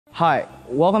Hi,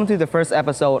 welcome to the first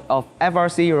episode of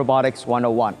FRC Robotics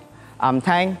 101. I'm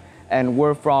Tang, and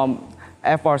we're from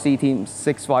FRC Team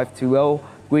 6520,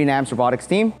 GreenAms Robotics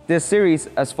Team. This series,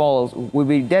 as follows, will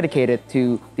be dedicated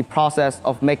to the process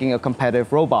of making a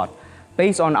competitive robot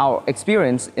based on our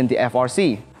experience in the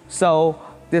FRC. So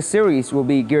this series will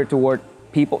be geared toward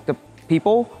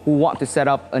people who want to set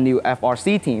up a new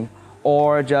FRC team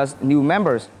or just new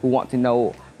members who want to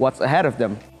know what's ahead of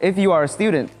them. If you are a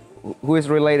student who is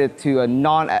related to a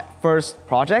non-FRC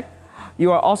project,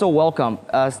 you are also welcome,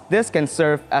 as this can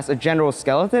serve as a general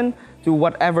skeleton to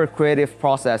whatever creative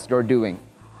process you're doing.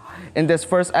 In this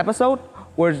first episode,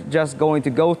 we're just going to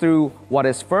go through what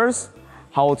is FRC,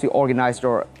 how to organize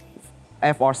your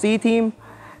FRC team,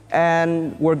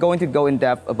 and we're going to go in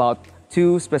depth about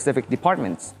two specific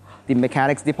departments, the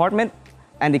mechanics department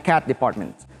and the CAD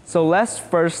department. So let's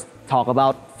first talk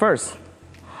about FRC.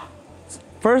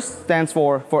 FRC stands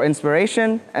for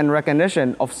Inspiration and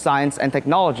Recognition of Science and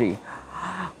Technology.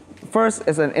 FRC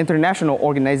is an international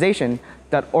organization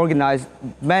that organizes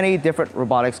many different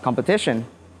robotics competitions.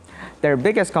 Their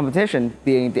biggest competition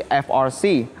being the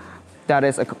FRC, that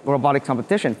is a robotics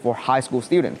competition for high school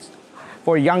students.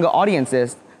 For younger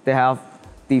audiences, they have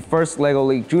the FRC Lego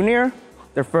League Junior,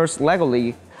 the FRC Lego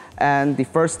League, and the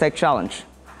FRC Tech Challenge.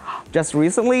 Just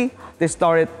recently, they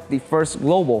started the FRC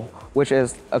Global, which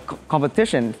is a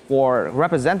competition for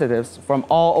representatives from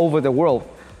all over the world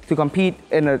to compete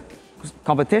in a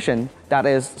competition that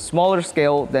is smaller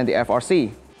scale than the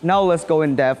FRC. Now let's go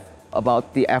in depth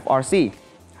about the FRC.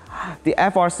 The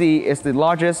FRC is the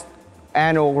largest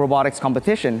annual robotics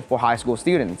competition for high school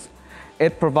students.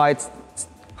 It provides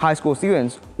high school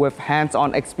students with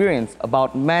hands-on experience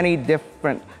about many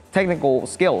different technical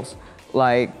skills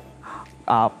like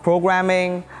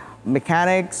programming,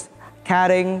 mechanics,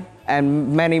 CADing,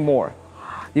 and many more.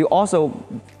 You also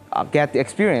get the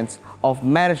experience of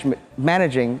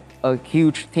managing a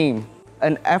huge team.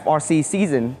 An FRC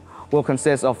season will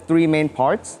consist of three main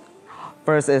parts.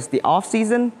 First is the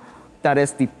off-season, that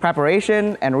is the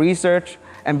preparation and research,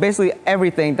 and basically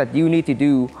everything that you need to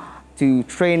do to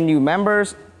train new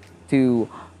members, to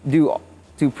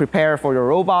prepare for your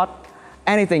robot,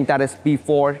 anything that is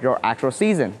before your actual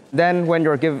season. Then when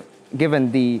you're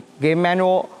given the game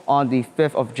manual on the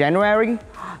 5th of January,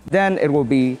 then it will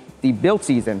be the build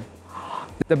season.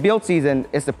 The build season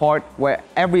is the part where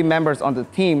every members on the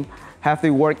team have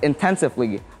to work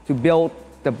intensively to build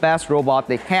the best robot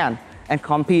they can and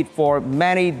compete for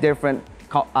many different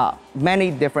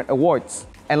awards.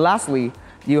 And lastly,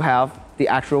 you have the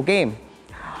actual game.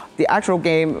 The actual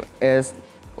game is,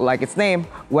 like its name,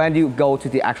 when you go to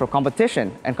the actual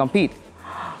competition and compete.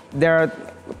 There are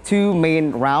two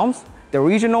main rounds, the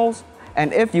regionals,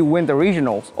 and if you win the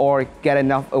regionals or get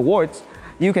enough awards,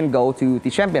 you can go to the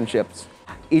championships.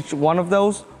 Each one of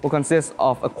those will consist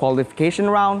of a qualification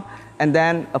round and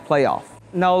then a playoff.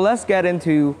 Now let's get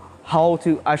into how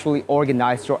to actually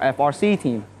organize your FRC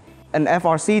team. An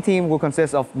FRC team will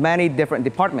consist of many different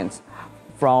departments,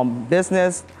 from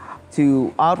business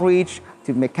to outreach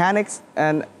to mechanics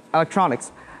and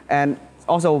electronics, and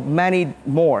also many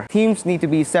more. Teams need to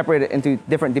be separated into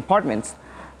different departments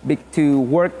to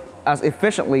work as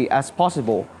efficiently as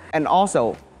possible. And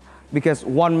also, because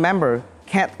one member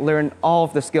can't learn all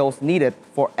of the skills needed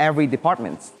for every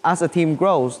department. As a team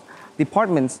grows,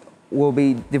 departments will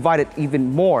be divided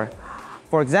even more.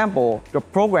 For example, your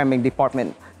programming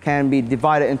department can be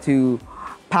divided into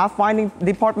pathfinding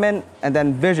department and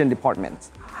then vision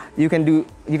departments. You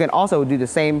can also do the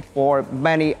same for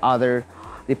many other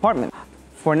departments.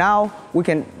 For now, we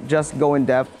can just go in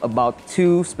depth about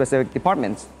two specific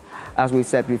departments, as we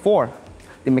said before,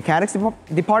 the mechanics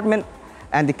department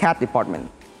and the CAD department.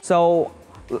 So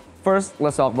first,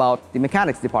 let's talk about the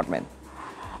mechanics department.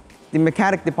 The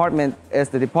mechanics department is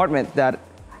the department that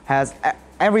has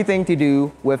everything to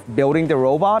do with building the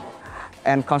robot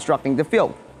and constructing the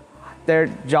field.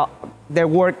 Their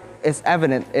work is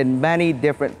evident in many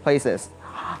different places.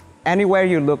 Anywhere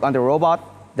you look on the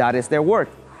robot, that is their work.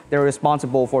 They're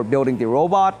responsible for building the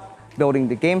robot, building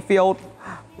the game field,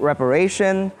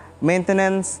 reparation,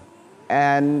 maintenance,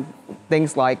 and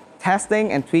things like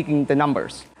testing and tweaking the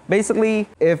numbers. Basically,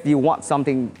 if you want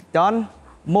something done,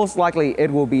 most likely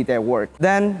it will be their work.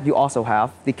 Then you also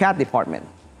have the CAD department.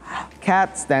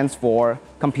 CAD stands for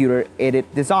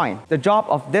Computer-Aided Design. The job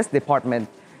of this department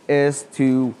is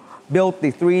to build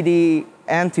the 3D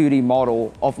and 2D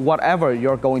model of whatever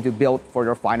you're going to build for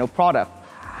your final product.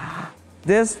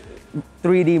 This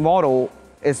 3D model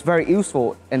is very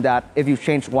useful in that if you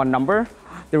change one number,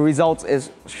 the results is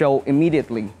shown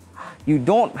immediately. You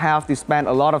don't have to spend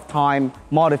a lot of time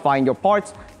modifying your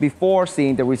parts before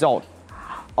seeing the result.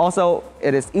 Also,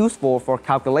 it is useful for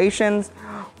calculations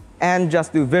and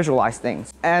just to visualize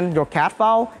things. And your CAD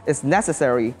file is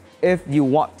necessary if you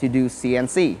want to do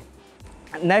CNC.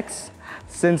 Next,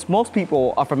 since most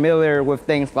people are familiar with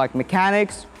things like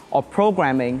mechanics or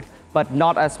programming, but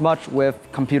not as much with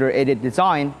computer-aided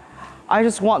design, I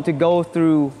just want to go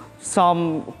through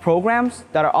some programs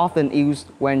that are often used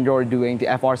when you're doing the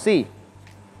FRC.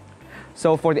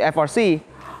 So for the FRC,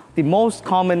 the most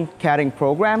common CADing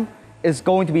program is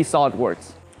going to be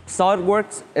SOLIDWORKS.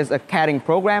 SOLIDWORKS is a CADing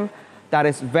program that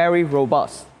is very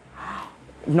robust.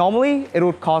 Normally, it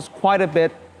would cost quite a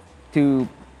bit to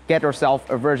get yourself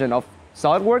a version of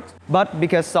SOLIDWORKS, but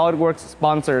because SOLIDWORKS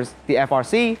sponsors the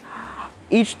FRC,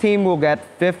 each team will get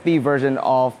 50 versions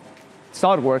of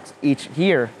SOLIDWORKS each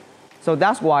year. So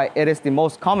that's why it is the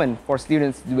most common for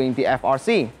students doing the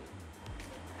FRC.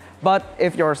 But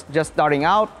if you're just starting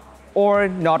out or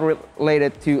not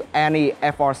related to any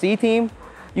FRC team,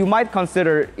 you might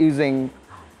consider using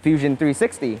Fusion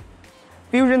 360.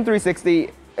 Fusion 360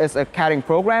 is a CADing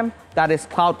program that is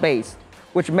cloud-based,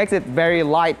 which makes it very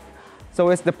light. So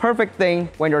it's the perfect thing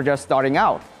when you're just starting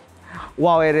out.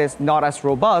 While it is not as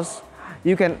robust,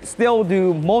 you can still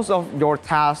do most of your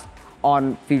tasks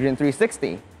on Fusion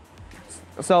 360.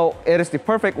 So it is the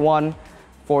perfect one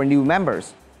for new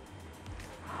members.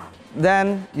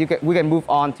 Then we can move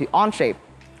on to Onshape.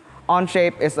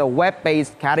 Onshape is a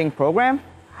web-based CADing program.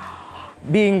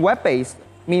 Being web-based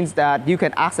means that you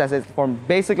can access it from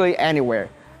basically anywhere.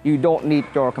 You don't need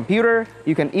your computer.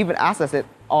 You can even access it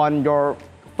on your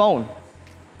phone.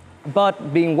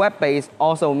 But being web-based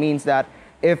also means that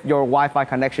if your Wi-Fi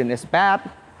connection is bad,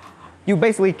 you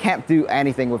basically can't do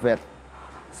anything with it.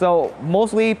 So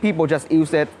mostly people just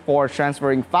use it for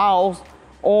transferring files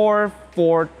or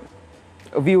for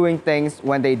viewing things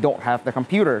when they don't have the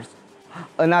computers.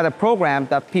 Another program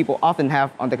that people often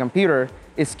have on the computer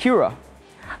is Cura.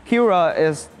 Cura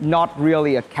is not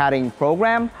really a CADing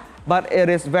program, but it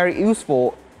is very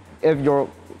useful if you're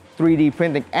 3D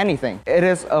printing anything. It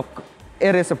is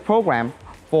a program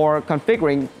for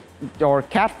configuring your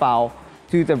CAD file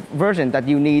to the version that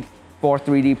you need for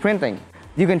 3D printing.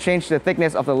 You can change the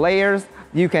thickness of the layers,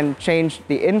 you can change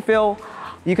the infill,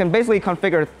 you can basically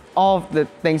configure all of the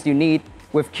things you need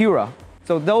with Cura.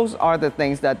 So those are the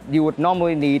things that you would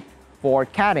normally need for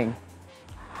CADing.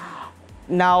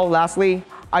 Now, lastly,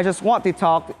 I just want to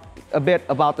talk a bit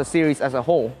about the series as a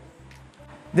whole.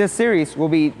 This series will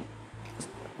be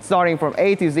starting from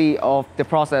A to Z of the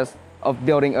process of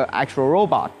building an actual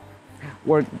robot.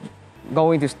 We're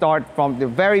going to start from the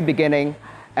very beginning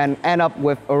and end up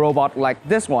with a robot like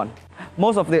this one.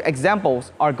 Most of the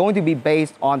examples are going to be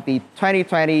based on the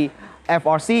 2020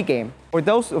 FRC game. For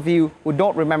those of you who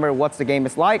don't remember what the game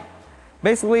is like,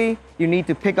 basically you need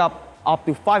to pick up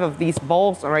to 5 of these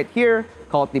balls right here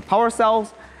called the power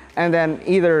cells, and then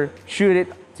either shoot it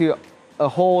to a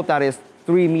hole that is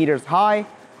 3 meters high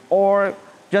or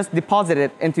just deposit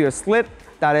it into a slit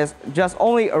that is just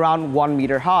only around 1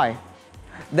 meter high.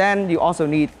 Then you also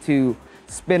need to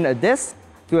spin a disc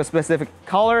to a specific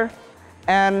color,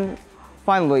 and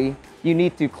finally, you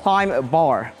need to climb a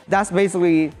bar. That's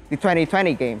basically the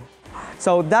 2020 game.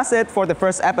 So that's it for the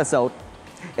first episode.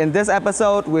 In this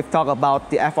episode, we've talked about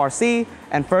the FRC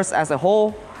and FIRST as a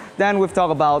whole. Then we've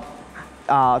talked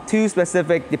about 2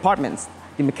 specific departments,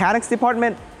 the mechanics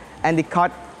department and the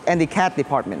CAD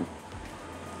department.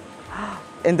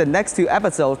 In the next 2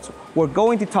 episodes, we're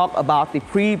going to talk about the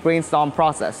pre-brainstorm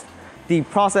process, the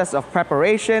process of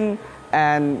preparation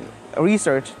and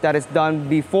research that is done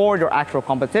before your actual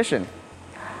competition.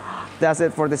 That's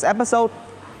it for this episode.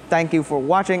 Thank you for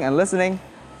watching and listening.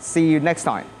 See you next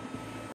time.